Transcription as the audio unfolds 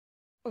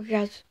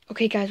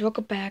Okay guys,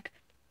 welcome back.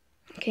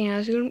 Okay,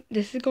 now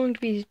this is going to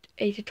be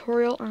a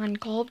tutorial on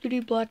Call of Duty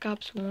Black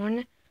Ops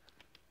 1.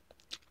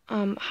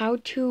 How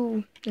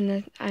to,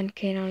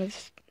 okay, now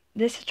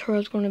this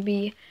tutorial is going to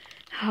be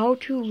how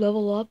to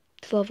level up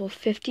to level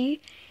 50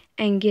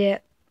 and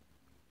get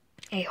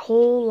a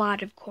whole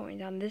lot of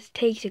coins. This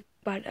takes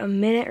about a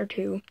minute or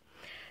two.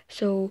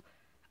 So,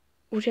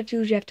 what you have to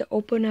do is you have to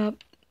open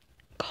up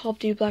Call of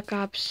Duty Black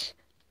Ops.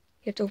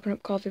 You have to open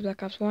up Call of Duty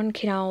Black Ops 1.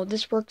 Okay, now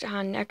this works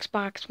on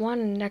Xbox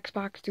One and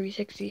Xbox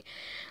 360.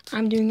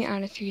 I'm doing it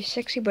on a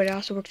 360, but it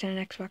also works on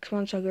an Xbox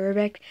One, so I'll go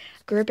right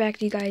back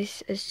to you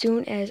guys as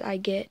soon as I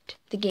get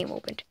the game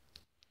opened.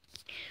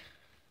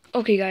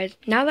 Okay, guys,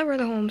 now that we're on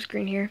the home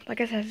screen here,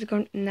 like I said, this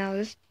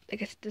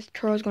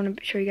tutorial is going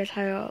to show you guys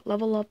how to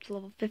level up to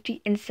level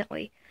 50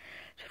 instantly.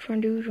 So what you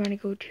want to do is you want to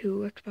go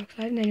to Xbox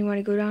Live, and then you want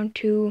to go down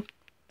to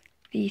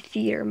the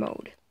theater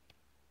mode.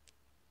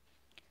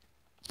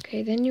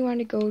 Okay, then you want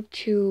to go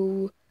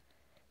to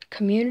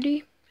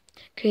community.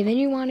 Okay, then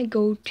you want to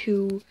go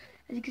to,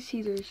 as you can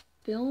see, there's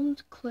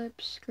films,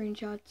 clips,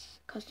 screenshots,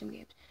 custom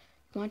games.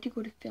 You want to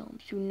go to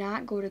films. Do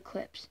not go to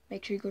clips.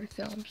 Make sure you go to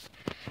films.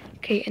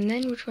 Okay, and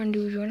then what you want to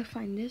do is you want to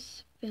find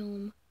this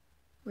film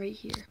right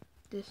here.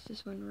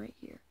 This one right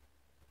here.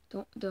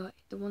 The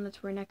one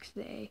that's right next to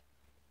the A.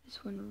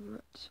 This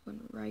one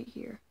right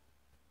here.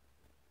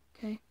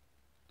 Okay.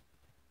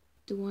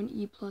 The one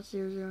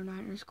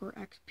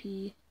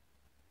E+009_XP.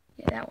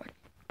 Yeah, that one.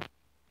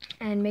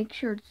 And make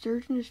sure it's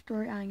search and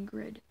destroy on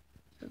grid.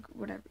 Or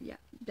whatever, yeah,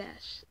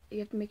 this. You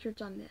have to make sure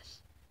it's on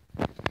this.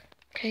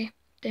 Okay,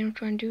 then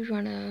what you want to do is you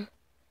want to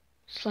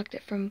select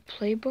it from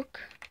playbook.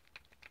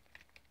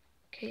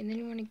 Okay, and then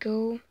you want to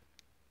go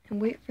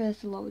and wait for this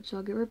to load. So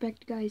I'll get right back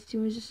to you guys as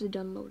soon as this is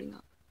done loading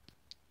up.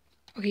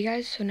 Okay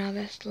guys, so now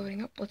that's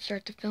loading up, let's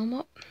start the film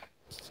up.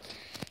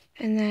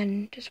 And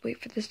then just wait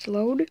for this to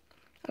load.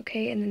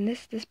 Okay, and then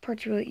this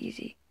part's really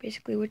easy.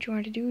 Basically what you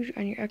want to do is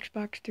on your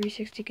Xbox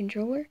 360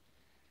 controller.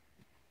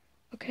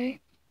 Okay,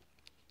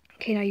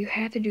 now you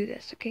have to do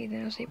this. Okay,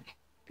 then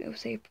it'll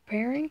say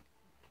preparing.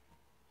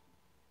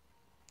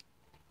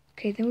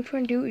 Okay, then what you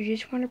want to do is you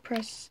just want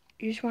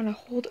to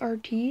hold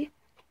RT.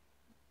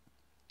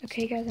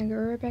 Okay guys, I'm going to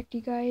go right back to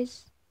you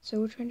guys.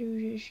 So what you want to do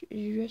is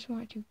you just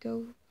want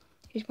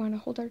to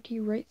hold RT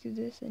right through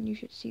this, and you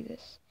should see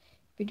this.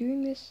 If you're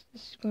doing this,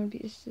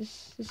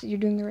 you're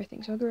doing the right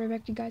thing. So I'll go right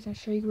back to you guys and I'll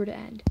show you where to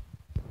end.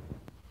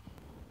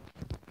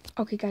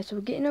 Okay guys, so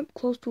we're getting up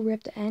close to where we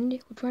have to end.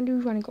 What you want to do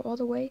is you want to go all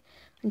the way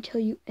until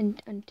he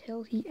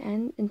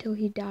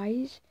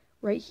dies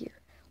right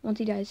here. Once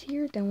he dies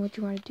here, then what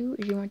you want to do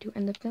is you want to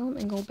end the film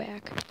and go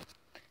back.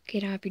 Okay,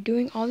 now if you're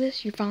doing all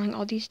this, you're following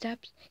all these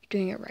steps, you're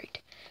doing it right.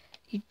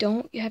 You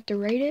have to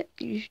rate it.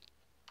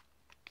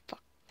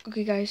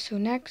 Okay guys, so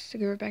next,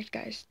 I'll go right back to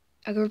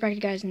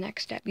you guys the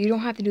next step. You don't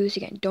have to do this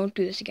again. Don't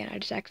do this again. I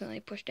just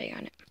accidentally pushed A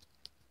on it.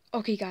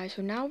 Okay guys,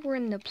 so now we're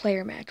in the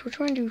player match. What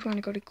you want to do is you want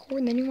to go to core,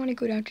 and then you want to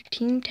go down to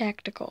team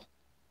tactical.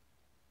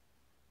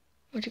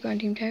 Once you go on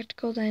team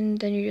tactical, then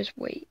you just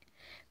wait.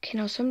 Okay,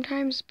 now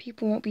sometimes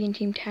people won't be in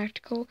team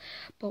tactical,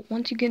 but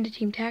once you get into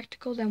team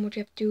tactical, then what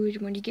you have to do is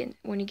when you get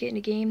in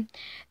a game,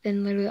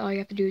 then literally all you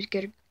have to do is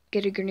get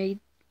a grenade,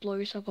 blow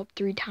yourself up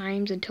 3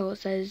 times until it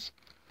says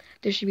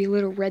there should be a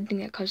little red thing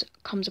that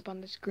comes up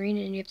on the screen,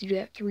 and you have to do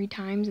that 3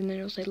 times, and then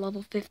it'll say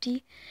level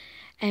 50.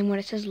 And when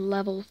it says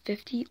level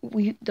 50,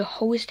 the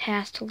host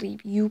has to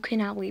leave. You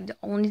cannot leave.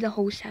 Only the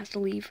host has to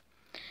leave.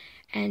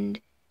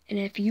 And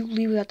if you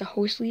leave without the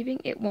host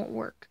leaving, it won't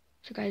work.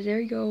 So guys,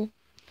 there you go.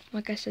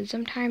 Like I said,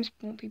 sometimes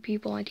won't be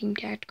people on Team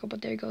Tactical,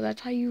 but there you go.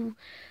 That's how you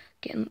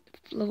get in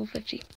level 50.